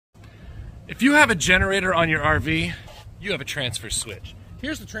If you have a generator on your RV, you have a transfer switch.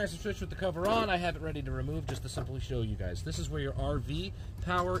 Here's the transfer switch with the cover on. I have it ready to remove just to simply show you guys. This is where your RV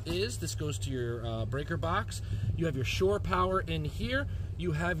power is. This goes to your breaker box. You have your shore power in here.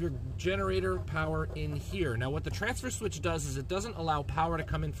 You have your generator power in here. Now what the transfer switch does is it doesn't allow power to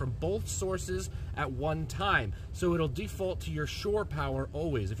come in from both sources at one time. So it'll default to your shore power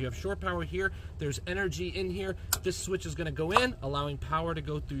always. If you have shore power here, there's energy in here. This switch is gonna go in, allowing power to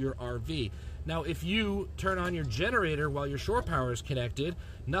go through your RV. Now if you turn on your generator while your shore power is connected,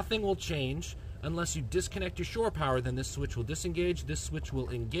 nothing will change. Unless you disconnect your shore power, then this switch will disengage, this switch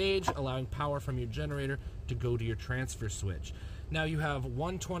will engage, allowing power from your generator to go to your transfer switch. Now you have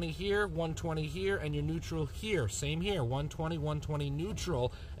 120 here, 120 here, and your neutral here. Same here, 120, 120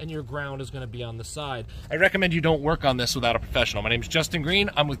 neutral, and your ground is going to be on the side. I recommend you don't work on this without a professional. My name is Justin Green.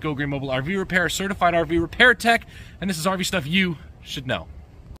 I'm with Go Green Mobile RV Repair, certified RV repair tech, and this is RV stuff you should know.